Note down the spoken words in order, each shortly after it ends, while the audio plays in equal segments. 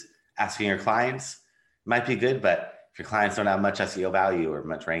asking your clients might be good, but if your clients don't have much SEO value or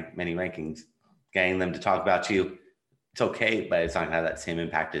many rankings, getting them to talk about you, it's okay, but it's not gonna have that same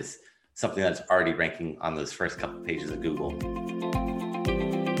impact as something that's already ranking on those first couple pages of Google.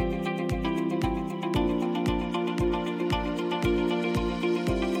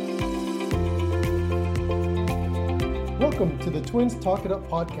 Welcome to the Twins Talk It Up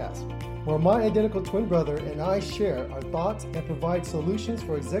podcast, where my identical twin brother and I share our thoughts and provide solutions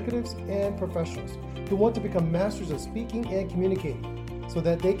for executives and professionals who want to become masters of speaking and communicating so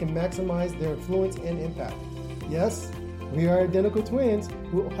that they can maximize their influence and impact. Yes, we are identical twins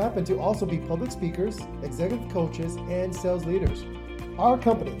who happen to also be public speakers, executive coaches, and sales leaders. Our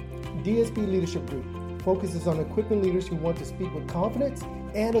company, DSB Leadership Group, focuses on equipping leaders who want to speak with confidence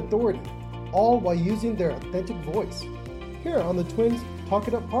and authority, all while using their authentic voice. Here on the Twins Talk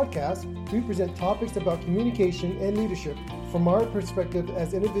It Up podcast, we present topics about communication and leadership from our perspective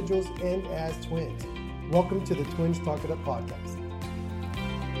as individuals and as twins. Welcome to the Twins Talk It Up podcast.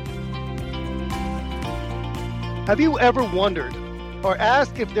 Have you ever wondered or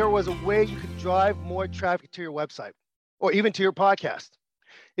asked if there was a way you could drive more traffic to your website or even to your podcast?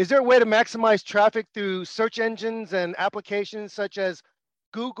 Is there a way to maximize traffic through search engines and applications such as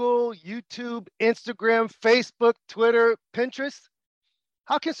Google, YouTube, Instagram, Facebook, Twitter, Pinterest?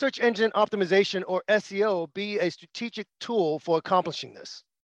 How can search engine optimization or SEO be a strategic tool for accomplishing this?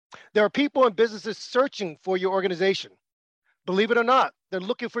 There are people and businesses searching for your organization. Believe it or not, they're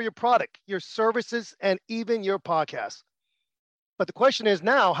looking for your product, your services, and even your podcast. But the question is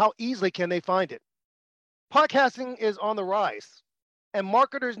now, how easily can they find it? Podcasting is on the rise, and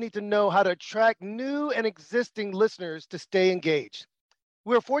marketers need to know how to attract new and existing listeners to stay engaged.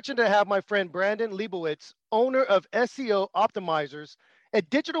 We're fortunate to have my friend Brandon Leibowitz, owner of SEO Optimizers, a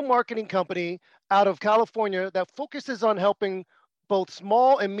digital marketing company out of California that focuses on helping both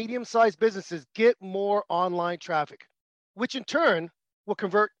small and medium-sized businesses get more online traffic, which in turn will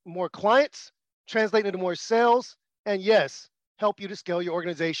convert more clients, translate into more sales, and yes, help you to scale your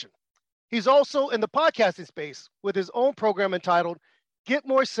organization. He's also in the podcasting space with his own program entitled Get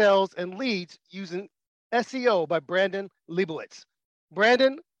More Sales and Leads Using SEO by Brandon Leibowitz.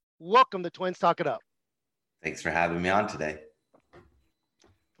 Brandon, welcome to Twins Talk It Up. Thanks for having me on today.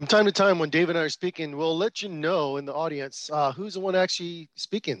 From time to time, when Dave and I are speaking, we'll let you know in the audience who's the one actually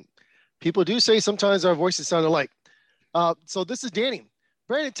speaking. People do say sometimes our voices sound alike. So this is Danny.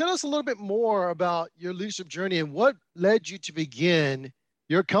 Brandon, tell us a little bit more about your leadership journey and what led you to begin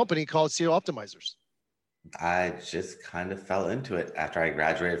your company called SEO Optimizers. I just kind of fell into it after I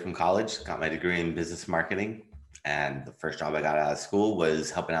graduated from college, got my degree in business marketing. And the first job I got out of school was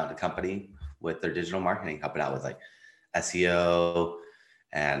helping out a company with their digital marketing, helping out with like SEO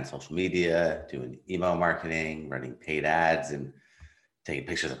and social media, doing email marketing, running paid ads, and taking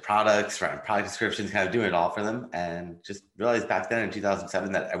pictures of products, writing product descriptions, kind of doing it all for them. And just realized back then in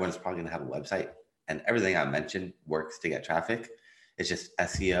 2007 that everyone's probably going to have a website, and everything I mentioned works to get traffic. It's just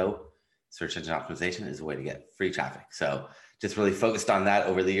SEO, search engine optimization, is a way to get free traffic. So just really focused on that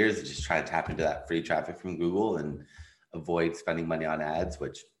over the years and just try to tap into that free traffic from Google and avoid spending money on ads,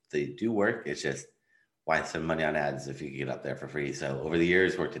 which they do work. It's just why spend money on ads if you can get up there for free? So over the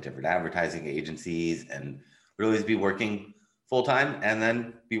years, worked at different advertising agencies and would always be working full-time and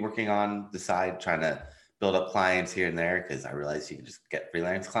then be working on the side, trying to build up clients here and there, because I realized you can just get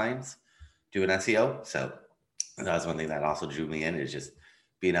freelance clients doing SEO. So that was one thing that also drew me in, is just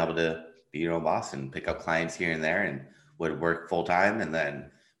being able to be your own boss and pick up clients here and there, and would work full-time and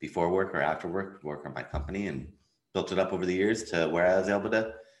then before work or after work on my company, and built it up over the years to where I was able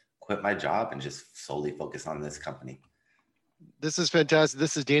to quit my job and just solely focus on this company. This is fantastic.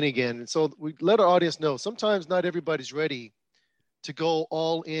 This is Danny again. And so we let our audience know sometimes not everybody's ready to go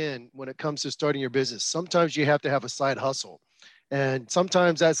all in when it comes to starting your business. Sometimes you have to have a side hustle, and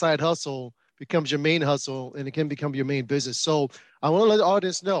sometimes that side hustle becomes your main hustle and it can become your main business. So I want to let the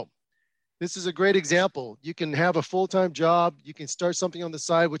audience know, this is a great example. You can have a full-time job. You can start something on the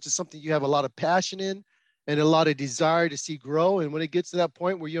side, which is something you have a lot of passion in and a lot of desire to see grow. And when it gets to that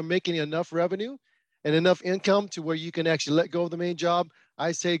point where you're making enough revenue and enough income to where you can actually let go of the main job,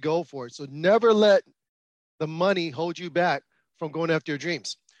 I say go for it. So never let the money hold you back from going after your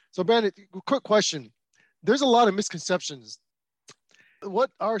dreams. So Brandon, quick question. There's a lot of misconceptions.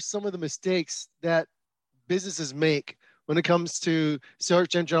 What are some of the mistakes that businesses make when it comes to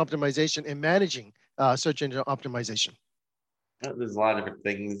search engine optimization and managing search engine optimization? There's a lot of different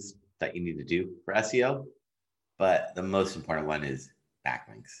things that you need to do for SEO, but the most important one is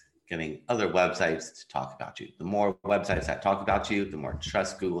backlinks, getting other websites to talk about you. The more websites that talk about you, the more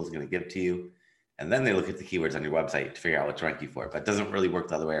trust Google is going to give to you, And then they look at the keywords on your website to figure out what to rank you for. But it doesn't really work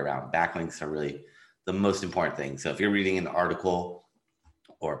the other way around. Backlinks are really the most important thing. So if you're reading an article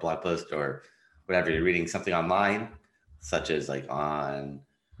or a blog post or whatever, you're reading something online, such as like on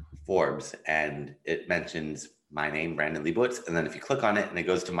Forbes, and it mentions my name, Brandon Leibowitz, and then if you click on it and it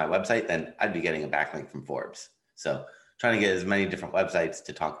goes to my website, then I'd be getting a backlink from Forbes. So trying to get as many different websites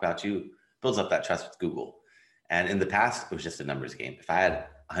to talk about you builds up that trust with Google. And in the past, it was just a numbers game. If I had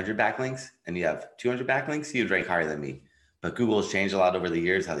 100 backlinks and you have 200 backlinks, you'd rank higher than me. But Google has changed a lot over the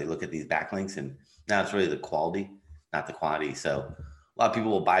years how they look at these backlinks, and now it's really the quality, not the quantity. So a lot of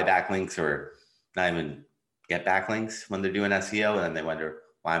people will buy backlinks or not even get backlinks when they're doing SEO, and then they wonder,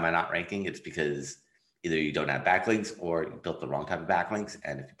 why am I not ranking? It's because either you don't have backlinks or you built the wrong type of backlinks.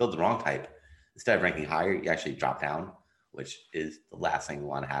 And if you build the wrong type, instead of ranking higher, you actually drop down, which is the last thing we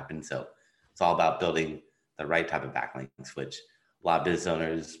want to happen. So it's all about building the right type of backlinks, which a lot of business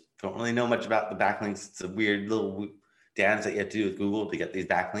owners don't really know much about the backlinks. It's a weird little dance that you have to do with Google to get these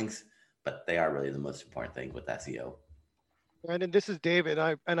backlinks, but they are really the most important thing with SEO. Brandon, this is David.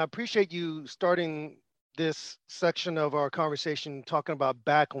 I appreciate you starting this section of our conversation talking about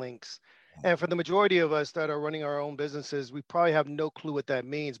backlinks. And for the majority of us that are running our own businesses, we probably have no clue what that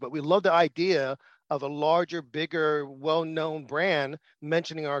means, but we love the idea of a larger, bigger, well-known brand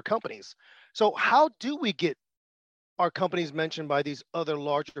mentioning our companies. So how do we get our companies mentioned by these other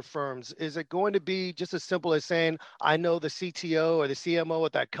larger firms? Is it going to be just as simple as saying, I know the CTO or the CMO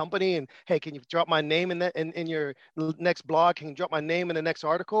at that company, and hey, can you drop my name in that in your next blog? Can you drop my name in the next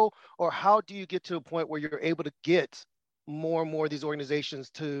article? Or how do you get to a point where you're able to get more and more of these organizations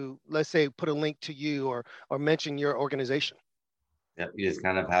to, let's say, put a link to you or mention your organization? Yeah, you just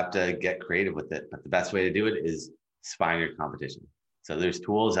kind of have to get creative with it. But the best way to do it is spying your competition. So there's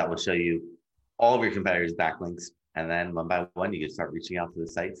tools that will show you all of your competitors' backlinks. And then one by one, you can start reaching out to the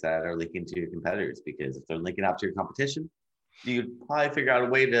sites that are linking to your competitors, because if they're linking out to your competition, you could probably figure out a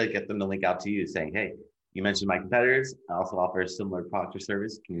way to get them to link out to you saying, hey, you mentioned my competitors. I also offer a similar product or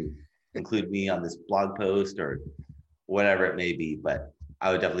service. Can you include me on this blog post or whatever it may be? But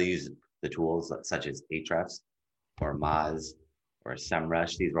I would definitely use the tools such as Ahrefs or Moz or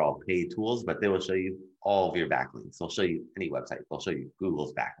SEMrush. These are all paid tools, but they will show you all of your backlinks. They'll show you any website. They'll show you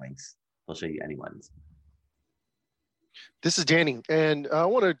Google's backlinks. They'll show you anyone's. This is Danny, and I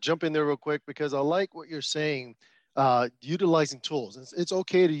want to jump in there real quick because I like what you're saying, utilizing tools. It's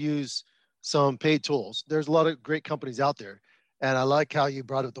okay to use some paid tools. There's a lot of great companies out there, and I like how you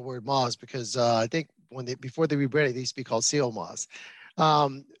brought up the word Moz, because I think before they rebranded, they used to be called SEO Moz.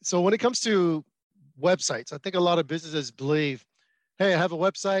 So when it comes to websites, I think a lot of businesses believe, hey, I have a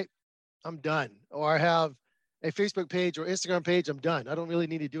website, I'm done. Or I have a Facebook page or Instagram page, I'm done. I don't really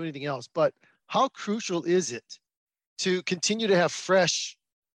need to do anything else. But how crucial is it to continue to have fresh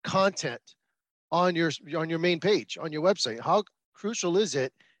content on your main page, on your website? How crucial is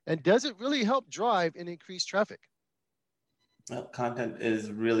it? And does it really help drive and increase traffic? Well, content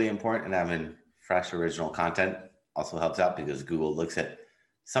is really important, and having fresh original content also helps out, because Google looks at,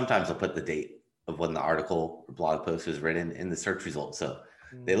 sometimes they'll put the date of when the article or blog post was written in the search results. So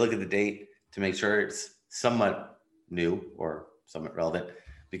they look at the date to make sure it's somewhat new or somewhat relevant,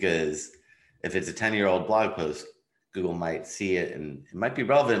 because if it's a 10-year-old blog post, Google might see it and it might be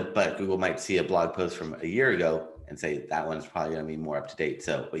relevant, but Google might see a blog post from a year ago and say that one's probably going to be more up to date.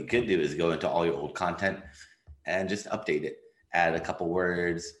 So what you could do is go into all your old content and just update it, add a couple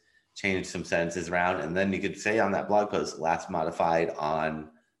words, change some sentences around, and then you could say on that blog post, last modified on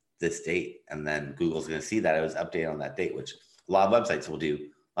this date. And then Google's going to see that it was updated on that date, which a lot of websites will do.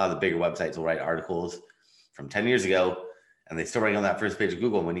 A lot of the bigger websites will write articles from 10 years ago, and they still rank on that first page of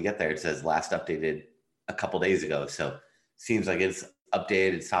Google. And when you get there, it says last updated a couple days ago. So seems like it's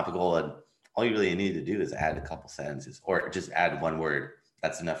updated, it's topical, and all you really need to do is add a couple sentences or just add one word.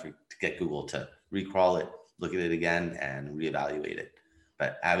 That's enough to get Google to recrawl it, look at it again, and reevaluate it.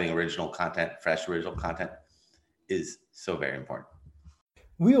 But having original content, fresh original content, is so very important.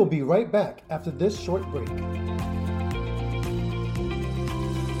 We'll be right back after this short break.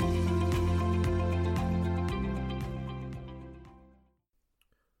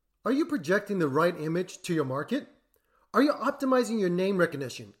 Are you projecting the right image to your market? Are you optimizing your name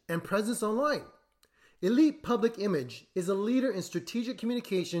recognition and presence online? Elite Public Image is a leader in strategic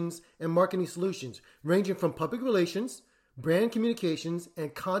communications and marketing solutions, ranging from public relations, brand communications,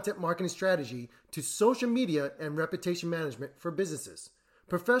 and content marketing strategy to social media and reputation management for businesses,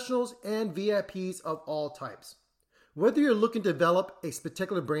 professionals, and VIPs of all types. Whether you're looking to develop a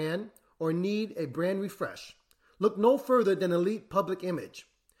particular brand or need a brand refresh, look no further than Elite Public Image.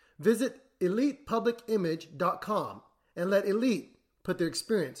 Visit elitepublicimage.com and let Elite put their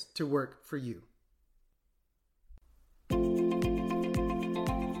experience to work for you.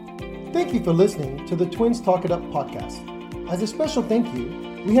 Thank you for listening to the Twins Talk It Up podcast. As a special thank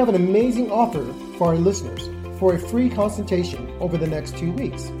you, we have an amazing offer for our listeners for a free consultation over the next 2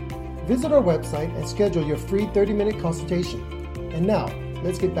 weeks. Visit our website and schedule your free 30-minute consultation. And now,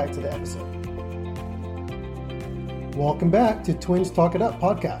 let's get back to the episode. Welcome back to Twins Talk It Up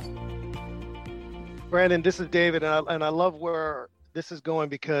podcast. Brandon, this is David, and I love where this is going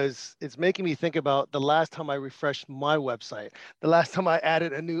because it's making me think about the last time I refreshed my website, the last time I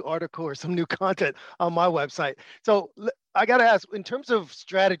added a new article or some new content on my website. So I got to ask, in terms of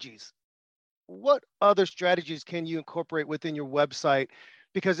strategies, what other strategies can you incorporate within your website?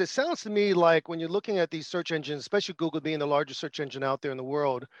 Because it sounds to me like when you're looking at these search engines, especially Google being the largest search engine out there in the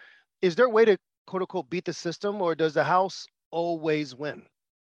world, is there a way to quote unquote beat the system, or does the house always win?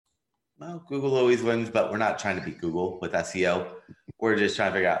 Well, Google always wins, but we're not trying to beat Google with SEO. We're just trying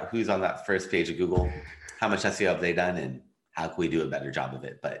to figure out who's on that first page of Google, how much SEO have they done, and how can we do a better job of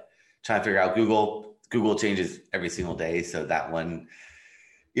it. But trying to figure out Google changes every single day. So that one,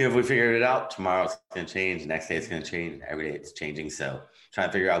 if we figured it out, tomorrow it's going to change, the next day it's going to change, every day it's changing. So trying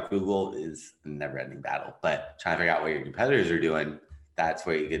to figure out Google is a never-ending battle. But trying to figure out what your competitors are doing, that's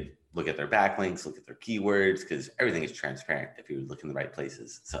where you could look at their backlinks, look at their keywords, because everything is transparent if you look in the right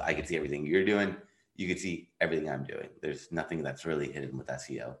places. So I can see everything you're doing. You can see everything I'm doing. There's nothing that's really hidden with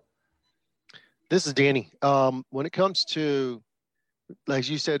SEO. This is Danny. When it comes to, like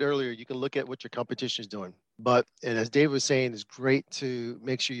you said earlier, you can look at what your competition is doing. And as Dave was saying, it's great to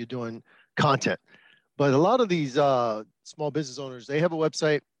make sure you're doing content. But a lot of these small business owners, they have a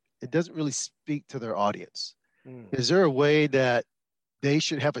website. It doesn't really speak to their audience. Is there a way that they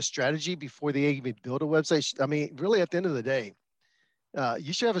should have a strategy before they even build a website? I mean, really, at the end of the day,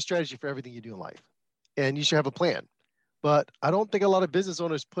 you should have a strategy for everything you do in life, and you should have a plan. But I don't think a lot of business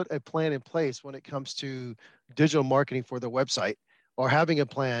owners put a plan in place when it comes to digital marketing for their website or having a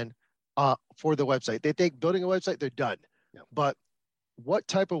plan for the website. They think building a website, they're done. Yeah. But what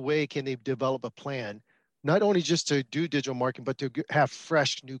type of way can they develop a plan, not only just to do digital marketing, but to have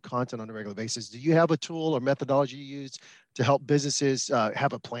fresh new content on a regular basis? Do you have a tool or methodology you use to help businesses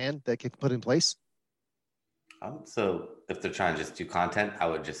have a plan that can put in place? So if they're trying to just do content, I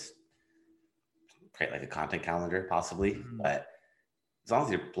would just create like a content calendar possibly. But as long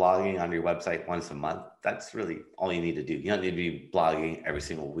as you're blogging on your website once a month, that's really all you need to do. You don't need to be blogging every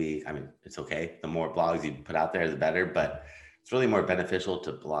single week. I mean, it's okay. The more blogs you put out there, the better, but it's really more beneficial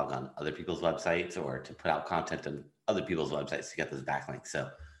to blog on other people's websites or to put out content on other people's websites to get those backlinks. So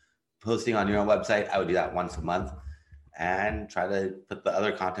posting on your own website, I would do that once a month and try to put the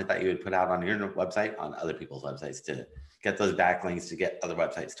other content that you would put out on your website on other people's websites to get those backlinks, to get other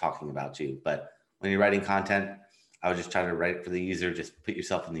websites talking about you. But when you're writing content, I would just try to write it for the user. Just put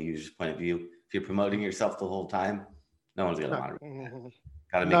yourself in the user's point of view. If you're promoting yourself the whole time, no one's going to want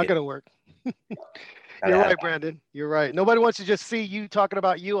to. Not going to work. You're right, Brandon. You're right. Nobody wants to just see you talking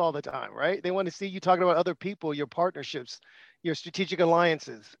about you all the time, right? They want to see you talking about other people, your partnerships, your strategic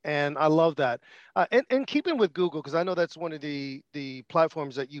alliances. And I love that. And keeping with Google, because I know that's one of the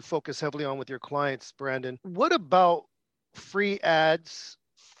platforms that you focus heavily on with your clients, Brandon. What about free ads,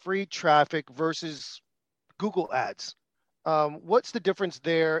 free traffic versus Google ads? What's the difference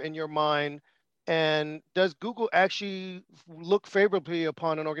there in your mind? And does Google actually look favorably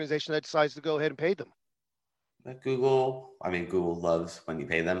upon an organization that decides to go ahead and pay them? Google loves when you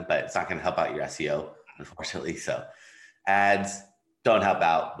pay them, but it's not going to help out your SEO, unfortunately. So ads don't help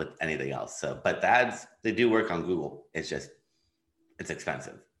out with anything else. So, but the ads, they do work on Google. It's just, it's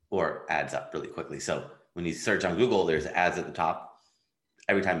expensive or adds up really quickly. So when you search on Google, there's ads at the top.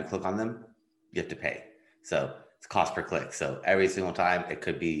 Every time you click on them, you have to pay. So it's cost per click. So every single time it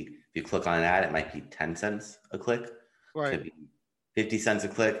could be, if you click on an ad, it might be 10 cents a click. Right. It could be 50 cents a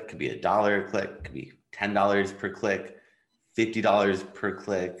click. It could be $1 a click. It could be $10 per click, $50 per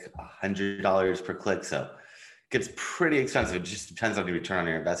click, $100 per click. So it gets pretty expensive. It just depends on the return on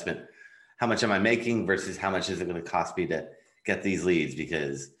your investment. How much am I making versus how much is it going to cost me to get these leads?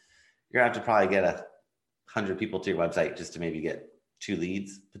 Because you're going to have to probably get 100 people to your website just to maybe get 2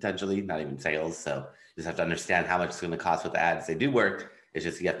 leads, potentially, not even sales. So you just have to understand how much it's going to cost with the ads. They do work. It's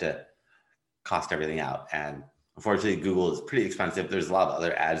just you have to cost everything out. And unfortunately, Google is pretty expensive. There's a lot of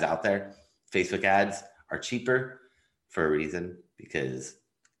other ads out there. Facebook ads are cheaper for a reason, because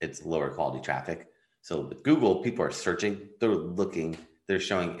it's lower quality traffic. So with Google, people are searching, they're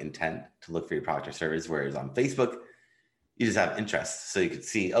showing intent to look for your product or service. Whereas on Facebook, you just have interest. So you could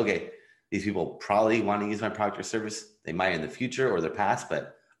see, okay, these people probably want to use my product or service. They might in the future or their past,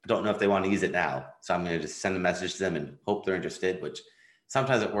 but I don't know if they want to use it now. So I'm going to just send a message to them and hope they're interested, which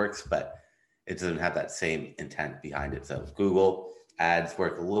sometimes it works, but it doesn't have that same intent behind it. So Google, ads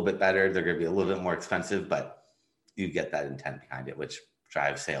work a little bit better. They're going to be a little bit more expensive, but you get that intent behind it, which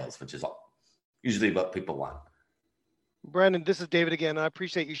drives sales, which is usually what people want. Brandon, this is David again. I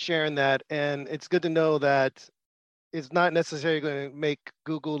appreciate you sharing that. And it's good to know that it's not necessarily going to make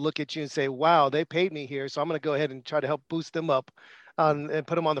Google look at you and say, wow, they paid me here, so I'm going to go ahead and try to help boost them up and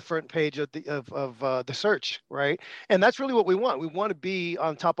put them on the front page of the search, right? And that's really what we want. We want to be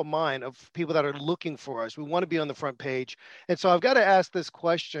on top of mind of people that are looking for us. We want to be on the front page. And so I've got to ask this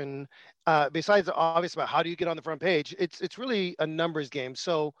question, besides the obvious about how do you get on the front page, it's really a numbers game.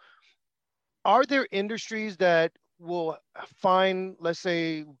 So are there industries that will find, let's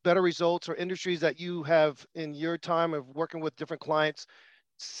say, better results, or industries that you have in your time of working with different clients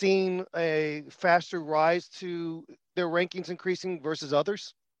seen a faster rise to their rankings increasing versus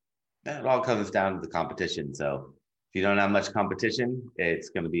others? It all comes down to the competition. So if you don't have much competition, it's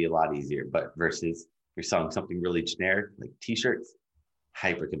going to be a lot easier. But versus you're selling something really generic, like t-shirts,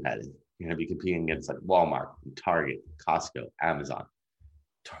 hyper competitive. You're going to be competing against like Walmart, Target, Costco, Amazon,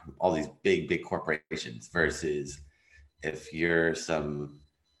 all these big corporations, versus if you're some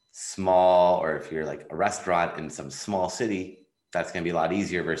small, or if you're like a restaurant in some small city, that's going to be a lot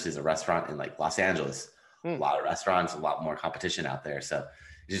easier versus a restaurant in like Los Angeles. A lot of restaurants, a lot more competition out there. So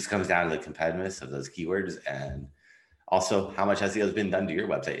it just comes down to the competitiveness of those keywords, and also how much SEO has been done to your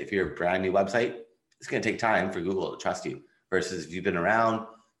website. If you're a brand new website, it's going to take time for Google to trust you, versus if you've been around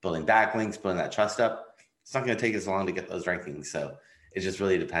building backlinks, building that trust up, it's not going to take as long to get those rankings. So it just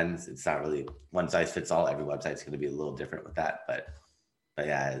really depends. It's not really one size fits all. Every website's going to be a little different with that. But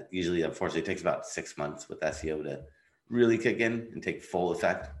yeah, usually, unfortunately, it takes about 6 months with SEO to really kick in and take full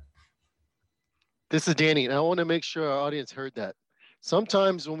effect. This is Danny, and I want to make sure our audience heard that.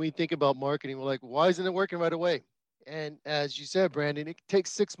 Sometimes when we think about marketing, we're like, why isn't it working right away? And as you said, Brandon, it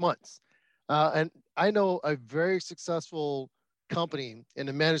takes 6 months. And I know a very successful company in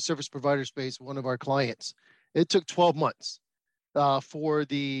the managed service provider space, one of our clients. It took 12 months for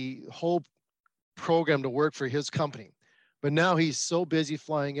the whole program to work for his company. But now he's so busy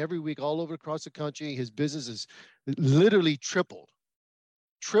flying every week all over across the country. His business is literally tripled.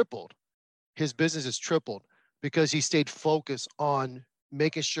 His business is tripled because he stayed focused on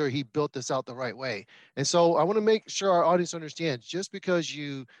making sure he built this out the right way. And so I want to make sure our audience understands, just because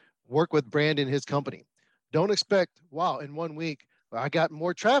you work with Brandon and his company, don't expect, wow, in 1 week, I got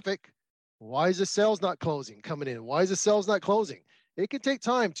more traffic. Why is the sales not coming in? Why is the sales not closing? It can take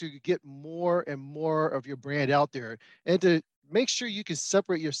time to get more and more of your brand out there, and to make sure you can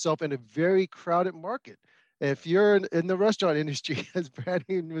separate yourself in a very crowded market. If you're in the restaurant industry, as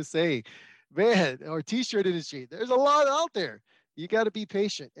Brandon was saying, man, or t-shirt industry, there's a lot out there. You got to be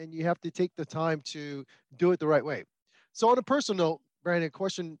patient, and you have to take the time to do it the right way. So on a personal note, Brandon, a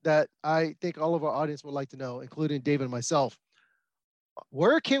question that I think all of our audience would like to know, including David and myself,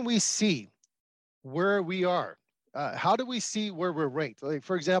 where can we see where we are? How do we see where we're ranked? Like,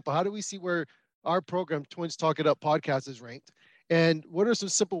 for example, how do we see where our program, Twins Talk It Up podcast, is ranked? And what are some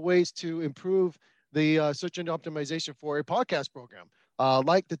simple ways to improve the search engine optimization for a podcast program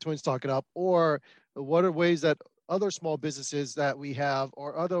like the Twins Talk It Up? Or what are ways that other small businesses that we have,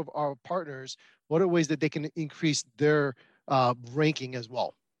 or other of our partners, what are ways that they can increase their ranking as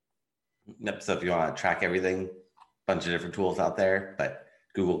well? Yep. So if you want to track everything, a bunch of different tools out there, but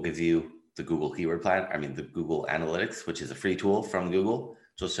Google gives you the Google Keyword Plan, the Google Analytics, which is a free tool from Google,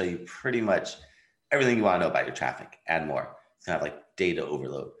 which will show you pretty much everything you want to know about your traffic and more. It's kind of like data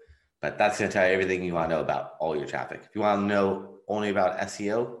overload, but that's going to tell you everything you want to know about all your traffic. If you want to know only about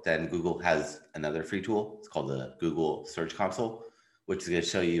SEO, then Google has another free tool. It's called the Google Search Console, which is going to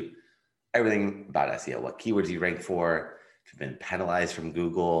show you everything about SEO, what keywords you rank for, if you've been penalized from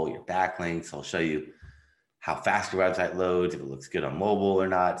Google, your backlinks. It'll show you how fast your website loads, if it looks good on mobile or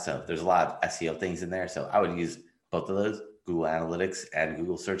not. So there's a lot of SEO things in there. So I would use both of those, Google Analytics and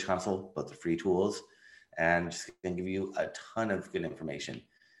Google Search Console, both the free tools, and just going to give you a ton of good information.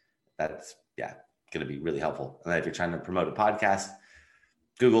 That's, going to be really helpful. And if you're trying to promote a podcast,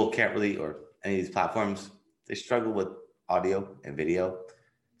 Google can't really, or any of these platforms, they struggle with audio and video.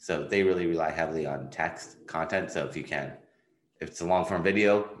 So they really rely heavily on text content. So if it's a long form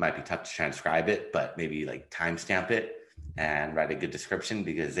video, it might be tough to transcribe it, but maybe like timestamp it and write a good description,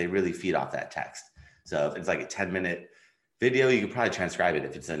 because they really feed off that text. So if it's like a 10-minute video, you could probably transcribe it.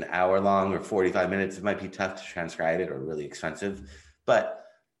 If it's an hour long or 45 minutes, it might be tough to transcribe it or really expensive, but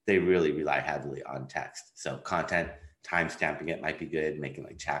they really rely heavily on text. So content, timestamping it might be good, making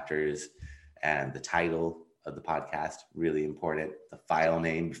like chapters, and the title of the podcast, really important. The file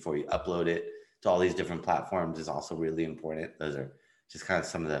name before you upload it to all these different platforms is also really important. Those are just kind of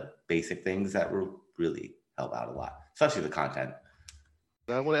some of the basic things that will really help out a lot, especially the content.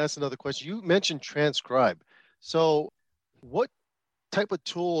 I want to ask another question. You mentioned transcribe. So what type of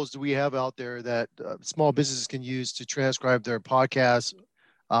tools do we have out there that small businesses can use to transcribe their podcasts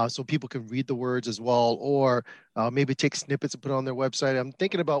so people can read the words as well, or maybe take snippets and put on their website? I'm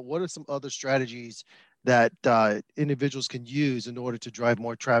thinking about what are some other strategies that individuals can use in order to drive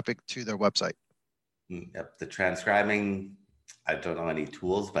more traffic to their website. Yep. The transcribing, I don't know any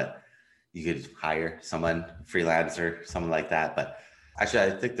tools, but you could hire someone, freelancer, someone like that. But actually, I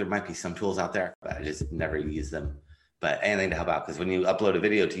think there might be some tools out there, but I just never use them. But anything to help out, because when you upload a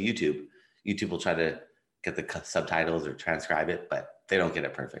video to YouTube, YouTube will try to get the subtitles or transcribe it, but they don't get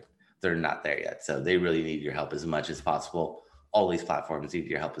it perfect. They're not there yet. So they really need your help as much as possible. All these platforms need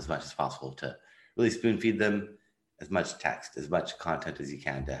your help as much as possible to really spoon feed them as much text, as much content as you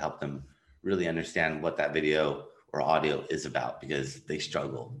can to help them really understand what that video or audio is about, because they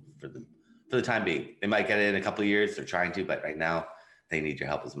struggle for the time being. They might get it in a couple of years. They're trying to, but right now they need your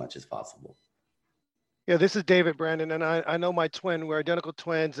help as much as possible. Yeah, this is David, Brandon, and I know my twin. We're identical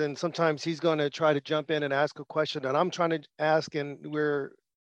twins, and sometimes he's going to try to jump in and ask a question that I'm trying to ask, and we're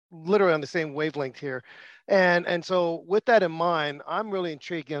literally on the same wavelength here. And so with that in mind, I'm really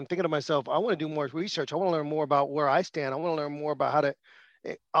intrigued. I'm thinking to myself, I want to do more research. I want to learn more about where I stand. I want to learn more about how to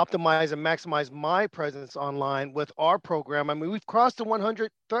optimize and maximize my presence online with our program. I mean, we've crossed the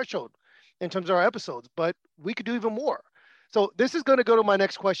 100 threshold in terms of our episodes, but we could do even more. So this is going to go to my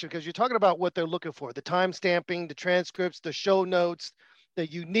next question, because you're talking about what they're looking for: the time stamping, the transcripts, the show notes, the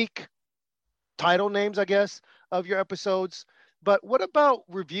unique title names, I guess, of your episodes. But what about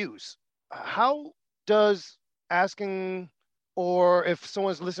reviews? How does asking, or if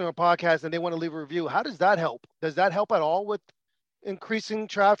someone's listening to a podcast and they want to leave a review, how does that help? Does that help at all with increasing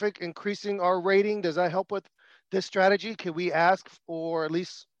traffic, increasing our rating? Does that help with this strategy? Can we ask, or at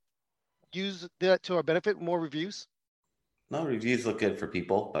least use that to our benefit, more reviews? No, reviews look good for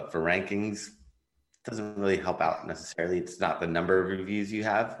people, but for rankings, it doesn't really help out necessarily. It's not the number of reviews you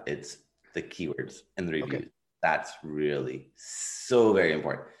have, it's the keywords in the reviews. Okay. That's really so very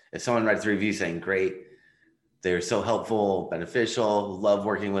important. If someone writes a review saying, great, they're so helpful, beneficial, love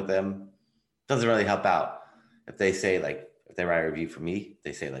working with them, doesn't really help out. If they say, like, if they write a review for me,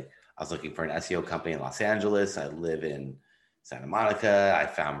 they say, like, I was looking for an SEO company in Los Angeles. I live in Santa Monica. I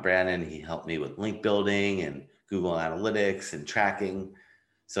found Brandon. He helped me with link building and Google Analytics and tracking.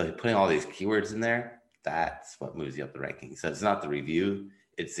 So putting all these keywords in there, that's what moves you up the ranking. So it's not the review,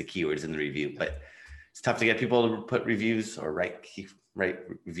 it's the keywords in the review. But it's tough to get people to put reviews or write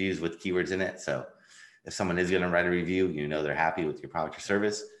reviews with keywords in it. So if someone is going to write a review, you know they're happy with your product or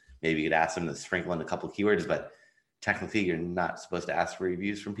service, maybe you could ask them to sprinkle in a couple of keywords, but technically you're not supposed to ask for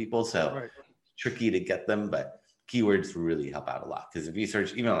reviews from people. So It's tricky to get them, but keywords really help out a lot. Because if you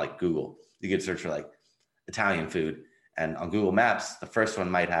search, even on like Google, you could search for like Italian food, and on Google Maps, the first one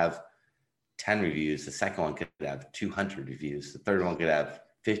might have 10 reviews. The second one could have 200 reviews. The third one could have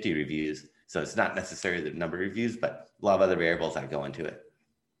 50 reviews. So it's not necessarily the number of reviews, but a lot of other variables that go into it.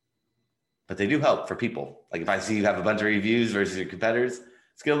 But they do help for people. Like if I see you have a bunch of reviews versus your competitors,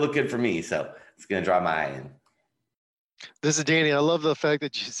 it's going to look good for me. So it's going to draw my eye in. This is Danny. I love the fact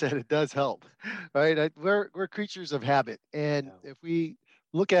that you said it does help, right? We're creatures of habit. And if we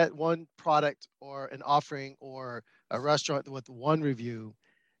look at one product or an offering or a restaurant with one review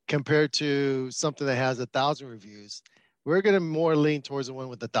compared to something that has 1,000 reviews, we're going to more lean towards the one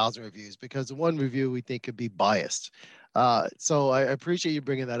with 1,000 reviews, because the one review we think could be biased. So I appreciate you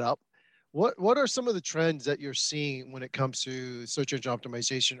bringing that up. What are some of the trends that you're seeing when it comes to search engine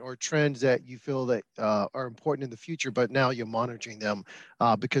optimization, or trends that you feel that are important in the future, but now you're monitoring them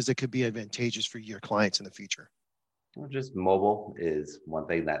because they could be advantageous for your clients in the future? Well, just mobile is one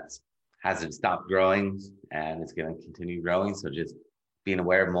thing that hasn't stopped growing and it's going to continue growing. So just being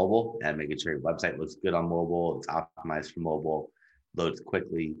aware of mobile and making sure your website looks good on mobile, it's optimized for mobile, loads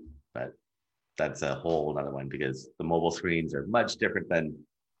quickly. But that's a whole other one, because the mobile screens are much different than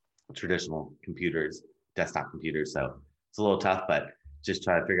traditional computers, desktop computers. So it's a little tough, but just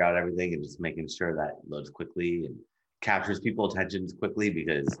try to figure out everything and just making sure that it loads quickly and captures people's attentions quickly,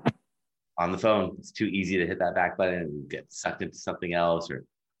 because on the phone, it's too easy to hit that back button and get sucked into something else, or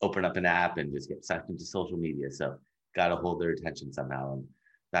open up an app and just get sucked into social media. So got to hold their attention somehow. And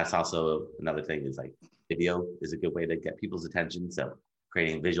that's also another thing, is like video is a good way to get people's attention. So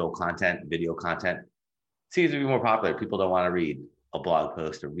creating visual content, video content seems to be more popular. People don't want to read a blog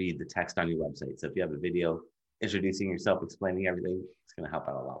post or read the text on your website. So if you have a video introducing yourself, explaining everything, it's going to help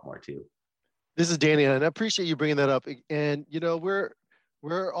out a lot more too. This is Danny, and I appreciate you bringing that up. And, you know,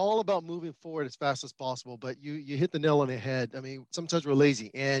 We're all about moving forward as fast as possible, but you hit the nail on the head. I mean, sometimes we're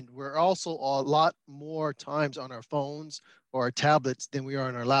lazy, and we're also a lot more times on our phones or our tablets than we are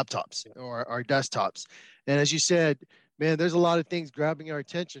on our laptops or our desktops. And as you said, man, there's a lot of things grabbing our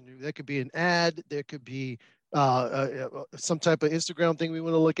attention. There could be an ad, there could be some type of Instagram thing we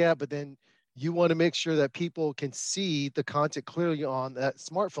want to look at, but then you want to make sure that people can see the content clearly on that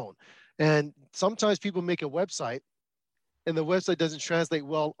smartphone. And sometimes people make a website and the website doesn't translate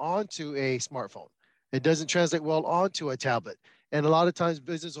well onto a smartphone. It doesn't translate well onto a tablet. And a lot of times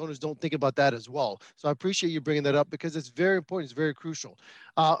business owners don't think about that as well. So I appreciate you bringing that up because it's very important. It's very crucial.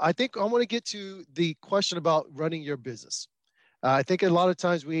 I think I want to get to the question about running your business. I think a lot of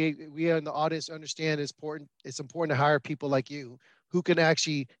times we in the audience understand it's important to hire people like you who can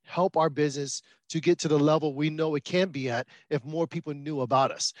actually help our business to get to the level we know it can be at if more people knew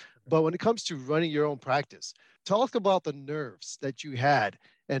about us. But when it comes to running your own practice, talk about the nerves that you had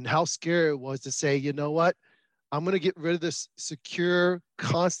and how scary it was to say, you know what, I'm going to get rid of this secure,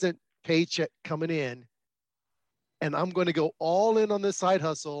 constant paycheck coming in, and I'm going to go all in on this side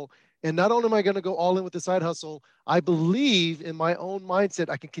hustle. And not only am I going to go all in with the side hustle, I believe in my own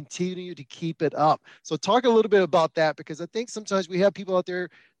mindset, I can continue to keep it up. So talk a little bit about that, because I think sometimes we have people out there,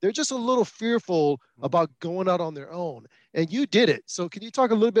 they're just a little fearful about going out on their own. And you did it. So can you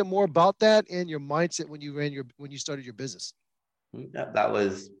talk a little bit more about that and your mindset when you started your business? Yeah, that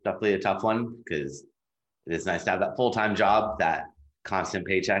was definitely a tough one because it is nice to have that full-time job, that constant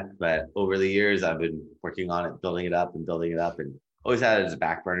paycheck. But over the years, I've been working on it, building it up and always had it as a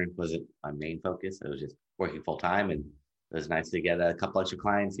back burner. It wasn't my main focus. It was just working full time, and it was nice to get a couple extra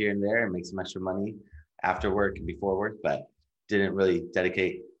clients here and there and make some extra money after work and before work, but didn't really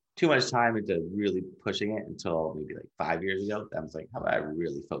dedicate too much time into really pushing it until maybe like 5 years ago. I was like, how about I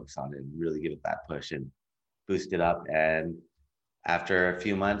really focus on it and really give it that push and boost it up? And after a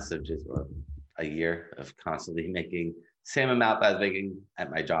few months of just a year of constantly making same amount that I was making at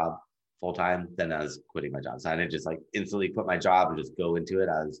my job full time, then I was quitting my job. So I didn't just like instantly quit my job and just go into it.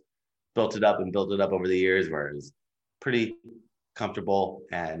 I was built it up over the years where it was pretty comfortable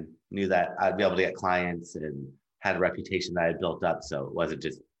and knew that I'd be able to get clients and had a reputation that I built up. So it wasn't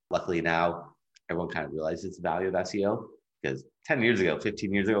just, luckily now everyone kind of realizes the value of SEO, because 10 years ago,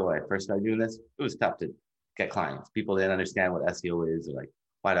 15 years ago, when I first started doing this, it was tough to get clients. People didn't understand what SEO is. They're like,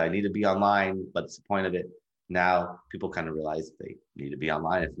 why do I need to be online? What's the point of it? Now people kind of realize they need to be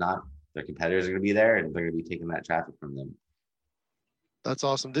online. If not, their competitors are going to be there and they're going to be taking that traffic from them. That's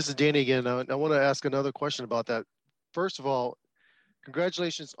awesome. This is Danny again. I want to ask another question about that. First of all,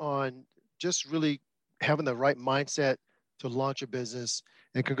 congratulations on just really having the right mindset to launch a business.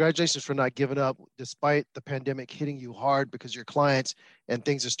 And congratulations for not giving up despite the pandemic hitting you hard, because your clients and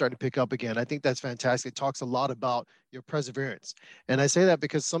things are starting to pick up again. I think that's fantastic. It talks a lot about your perseverance. And I say that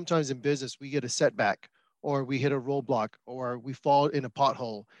because sometimes in business, we get a setback or we hit a roadblock or we fall in a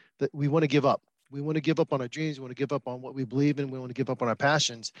pothole that we want to give up. We want to give up on our dreams. We want to give up on what we believe in. We want to give up on our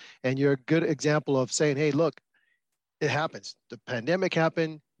passions. And you're a good example of saying, hey, look, it happens. The pandemic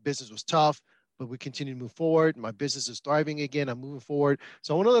happened. Business was tough, but we continue to move forward. My business is thriving again. I'm moving forward.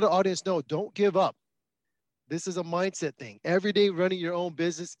 So I want to let the audience know, don't give up. This is a mindset thing. Every day running your own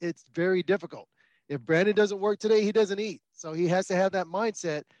business, it's very difficult. If Brandon doesn't work today, he doesn't eat. So he has to have that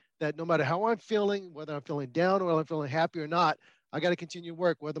mindset that no matter how I'm feeling, whether I'm feeling down or whether I'm feeling happy or not, I got to continue to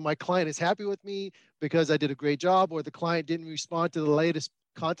work. Whether my client is happy with me because I did a great job or the client didn't respond to the latest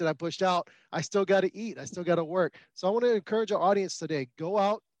content I pushed out, I still got to eat. I still got to work. So I want to encourage our audience today, go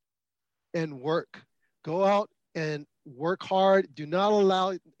out and work. Go out and work hard. Do not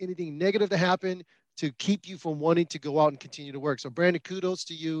allow anything negative to happen to keep you from wanting to go out and continue to work. So Brandon, kudos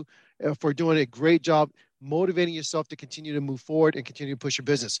to you for doing a great job motivating yourself to continue to move forward and continue to push your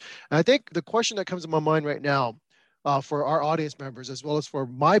business. And I think the question that comes to my mind right now for our audience members, as well as for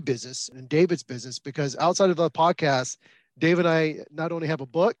my business and David's business, because outside of the podcast, Dave and I not only have a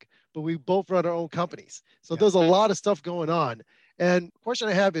book, but we both run our own companies. So there's a lot of stuff going on. And the question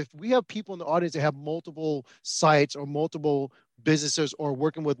I have, if we have people in the audience that have multiple sites or multiple businesses or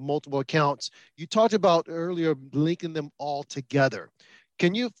working with multiple accounts, you talked about earlier linking them all together.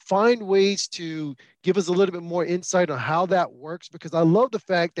 Can you find ways to give us a little bit more insight on how that works? Because I love the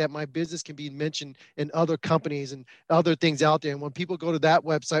fact that my business can be mentioned in other companies and other things out there. And when people go to that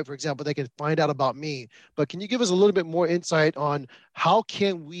website, for example, they can find out about me. But can you give us a little bit more insight on how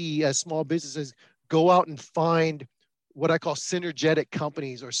can we as small businesses go out and find what I call synergetic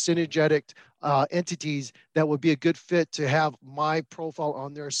companies or synergetic entities that would be a good fit to have my profile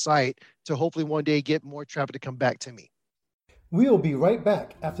on their site to hopefully one day get more traffic to come back to me? We'll be right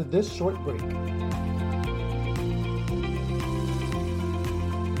back after this short break.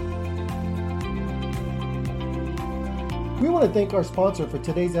 We want to thank our sponsor for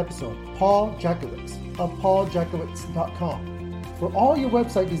today's episode, Paul Jakowitz of pauljakowitz.com. For all your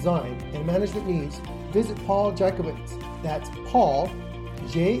website design and management needs, visit Paul Jakowitz. That's Paul,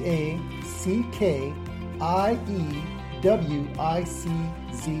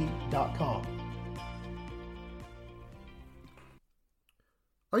 JACKIEWICZ.com.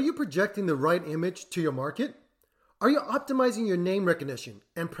 Are you projecting the right image to your market? Are you optimizing your name recognition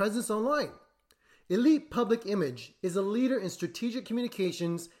and presence online? Elite Public Image is a leader in strategic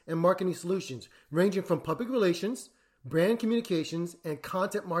communications and marketing solutions, ranging from public relations, brand communications, and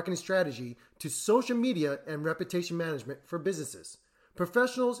content marketing strategy to social media and reputation management for businesses,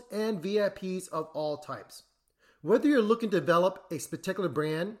 professionals, and VIPs of all types. Whether you're looking to develop a particular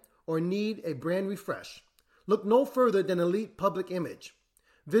brand or need a brand refresh, look no further than Elite Public Image.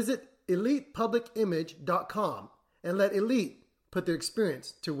 Visit elitepublicimage.com and let Elite put their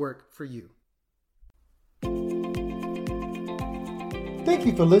experience to work for you. Thank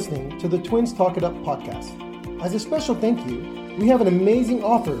you for listening to the Twins Talk It Up podcast. As a special thank you, we have an amazing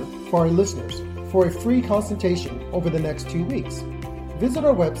offer for our listeners for a free consultation over the next 2 weeks. Visit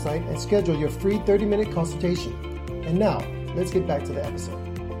our website and schedule your free 30-minute consultation. And now, let's get back to the episode.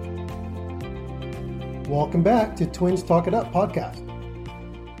 Welcome back to Twins Talk It Up podcast.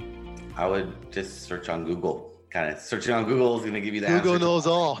 I would just search on Google. Kind of searching on Google is going to give you the Google answer. knows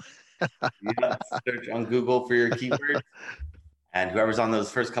all. Yeah, search on Google for your keywords. And whoever's on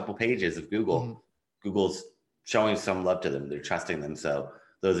those first couple pages of Google, Google's showing some love to them. They're trusting them. So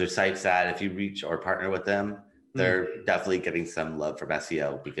those are sites that if you reach or partner with them, they're definitely getting some love from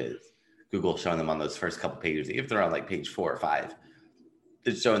SEO because Google's showing them on those first couple pages. If they're on like page 4 or 5,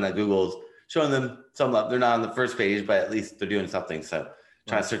 it's showing that Google's showing them some love. They're not on the first page, but at least they're doing something. So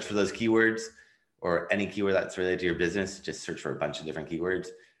try to search for those keywords or any keyword that's related to your business. Just search for a bunch of different keywords.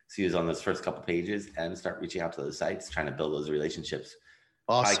 See who's on those first couple pages and start reaching out to those sites, trying to build those relationships.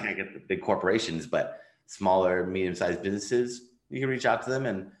 Awesome. I can't get the big corporations, but smaller, medium-sized businesses, you can reach out to them,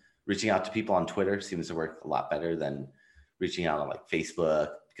 and reaching out to people on Twitter seems to work a lot better than reaching out on like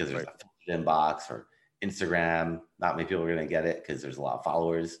Facebook because there's a inbox, or Instagram. Not many people are going to get it because there's a lot of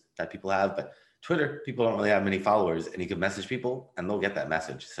followers that people have, but Twitter, people don't really have many followers, and you can message people and they'll get that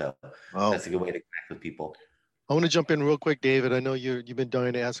message. So that's a good way to connect with people. I want to jump in real quick, David. I know you've been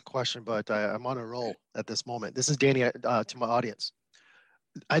dying to ask a question, but I'm on a roll at this moment. This is Danny to my audience.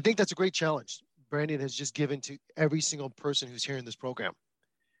 I think that's a great challenge Brandon has just given to every single person who's hearing this program.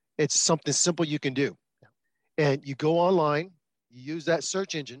 It's something simple you can do. And you go online, you use that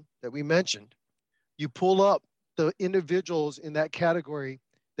search engine that we mentioned, you pull up the individuals in that category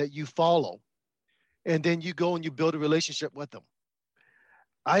that you follow, and then you go and you build a relationship with them.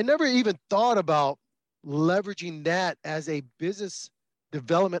 I never even thought about leveraging that as a business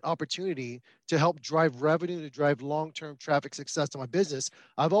development opportunity to help drive revenue, to drive long-term traffic success to my business.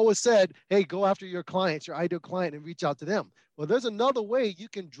 I've always said, hey, go after your clients, your ideal client, and reach out to them. Well, there's another way you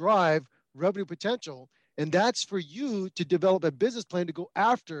can drive revenue potential, and that's for you to develop a business plan to go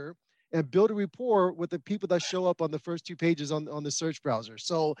after and build a rapport with the people that show up on the first 2 pages on the search browser.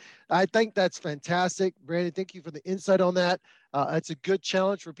 So I think that's fantastic. Brandon, thank you for the insight on that. It's a good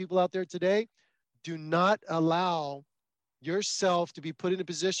challenge for people out there today. Do not allow yourself to be put in a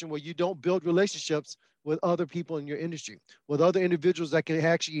position where you don't build relationships with other people in your industry, with other individuals that can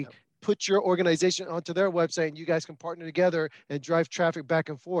actually put your organization onto their website, and you guys can partner together and drive traffic back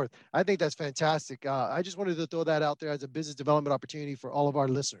and forth. I think that's fantastic. I just wanted to throw that out there as a business development opportunity for all of our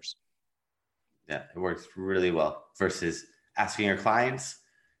listeners. Yeah, it works really well versus asking your clients.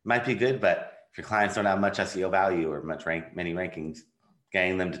 Might be good, but if your clients don't have much SEO value or many rankings,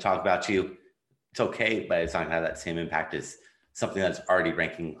 getting them to talk about you, it's okay, but it's not gonna have that same impact as something that's already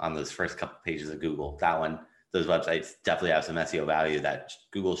ranking on those first couple pages of Google. That one, those websites definitely have some SEO value that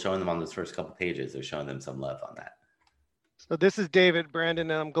Google's showing them on those first couple pages. They're showing them some love on that. So this is David,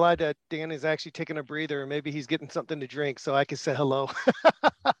 Brandon, and I'm glad that Dan is actually taking a breather. Maybe he's getting something to drink so I can say hello.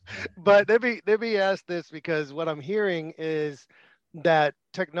 But let me ask this, because what I'm hearing is that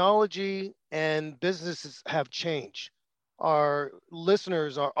technology and businesses have changed. Our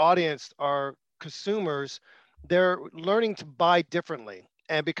listeners, our audience, our consumers, they're learning to buy differently.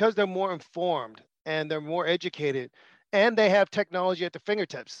 And because they're more informed and they're more educated and they have technology at their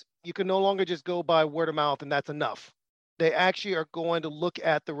fingertips, you can no longer just go by word of mouth and that's enough. They actually are going to look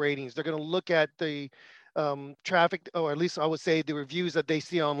at the ratings. They're going to look at the traffic, or at least I would say the reviews that they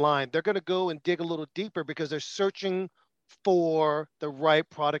see online. They're going to go and dig a little deeper because they're searching for the right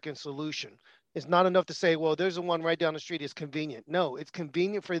product and solution. It's not enough to say, well, there's the one right down the street. It's convenient. No, it's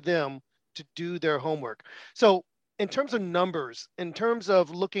convenient for them to do their homework. So in terms of numbers, in terms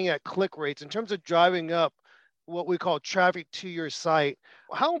of looking at click rates, in terms of driving up what we call traffic to your site,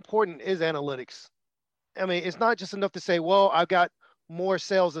 how important is analytics? I mean, it's not just enough to say, well, I've got more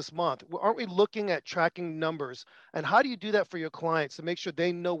sales this month. Aren't we looking at tracking numbers? And how do you do that for your clients to make sure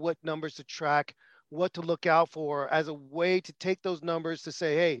they know what numbers to track, what to look out for as a way to take those numbers to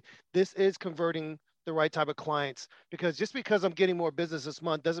say, hey, this is converting the right type of clients? Because just because I'm getting more business this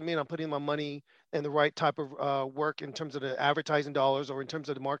month doesn't mean I'm putting my money in the right type of work in terms of the advertising dollars or in terms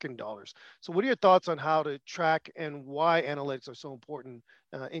of the marketing dollars. So what are your thoughts on how to track and why analytics are so important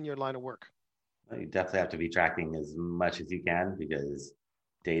in your line of work? You definitely have to be tracking as much as you can because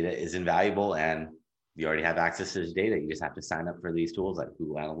data is invaluable and you already have access to this data. You just have to sign up for these tools like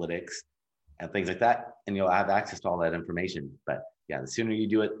Google Analytics and things like that, and you'll have access to all that information. But yeah, the sooner you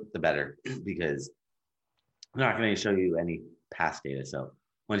do it, the better, because I'm not going to show you any past data. So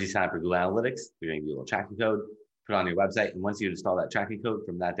once you sign up for Google Analytics, you're going to get a little tracking code, put it on your website, and once you install that tracking code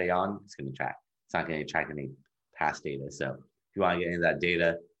from that day on, it's going to track. It's not going to track any past data. So if you want to get into that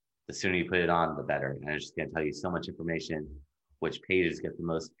data, the sooner you put it on, the better. And it's just going to tell you so much information, which pages get the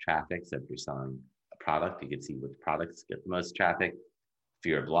most traffic. So if you're selling a product, you can see which products get the most traffic. If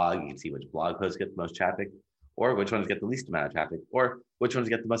you're a blog, you can see which blog posts get the most traffic, or which ones get the least amount of traffic, or which ones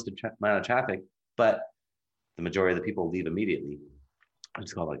get the most amount of traffic, but the majority of the people leave immediately.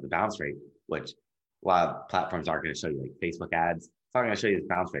 It's called like the bounce rate, which a lot of platforms aren't going to show you, like Facebook ads. It's not going to show you the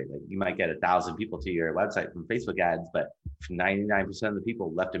bounce rate. Like you might get 1,000 people to your website from Facebook ads, but if 99% of the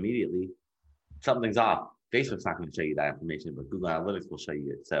people left immediately, something's off. Facebook's not going to show you that information, but Google Analytics will show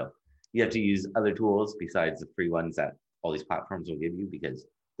you it. So you have to use other tools besides the free ones that all these platforms will give you, because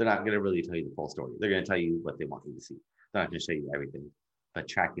they're not going to really tell you the full story. They're going to tell you what they want you to see. They're not going to show you everything. But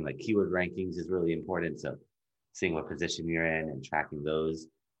tracking like keyword rankings is really important. So seeing what position you're in and tracking those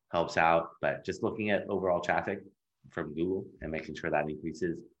helps out. But just looking at overall traffic from Google and making sure that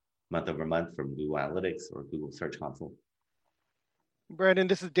increases month over month from Google Analytics or Google Search Console. Brandon,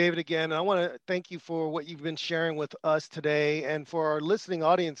 this is David again. I want to thank you for what you've been sharing with us today. And for our listening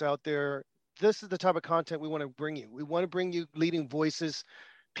audience out there, this is the type of content we want to bring you. We want to bring you leading voices,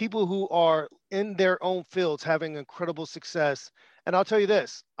 people who are in their own fields having incredible success. And I'll tell you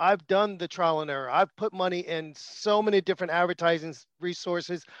this, I've done the trial and error. I've put money in so many different advertising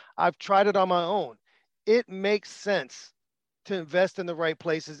resources. I've tried it on my own. It makes sense to invest in the right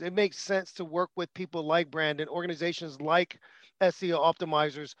places. It makes sense to work with people like Brandon, organizations like SEO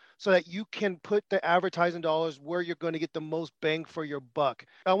optimizers, so that you can put the advertising dollars where you're going to get the most bang for your buck.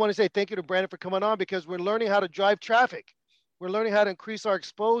 I want to say thank you to Brandon for coming on, because we're learning how to drive traffic. We're learning how to increase our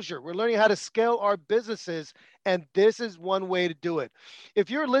exposure. We're learning how to scale our businesses. And this is one way to do it. If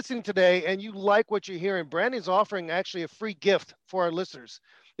you're listening today and you like what you're hearing, Brandon's offering actually a free gift for our listeners.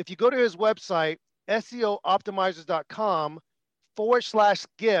 If you go to his website,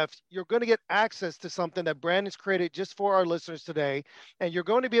 SEOoptimizers.com/gift, you're going to get access to something that Brandon's created just for our listeners today. And you're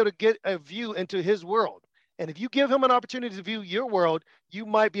going to be able to get a view into his world. And if you give him an opportunity to view your world, you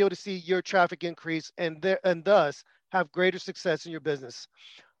might be able to see your traffic increase and thus have greater success in your business.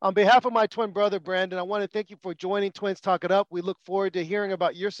 On behalf of my twin brother, Brandon, I want to thank you for joining Twins Talk It Up. We look forward to hearing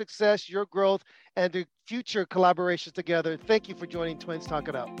about your success, your growth, and the future collaborations together. Thank you for joining Twins Talk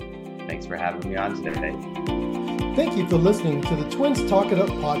It Up. Thanks for having me on today. Thank you for listening to the Twins Talk It Up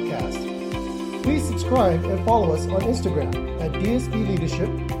podcast. Please subscribe and follow us on Instagram at DSB Leadership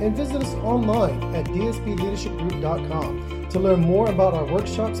and visit us online at dsbleadershipgroup.com to learn more about our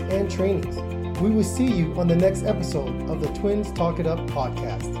workshops and trainings. We will see you on the next episode of the Twins Talk It Up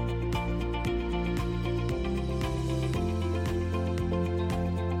podcast.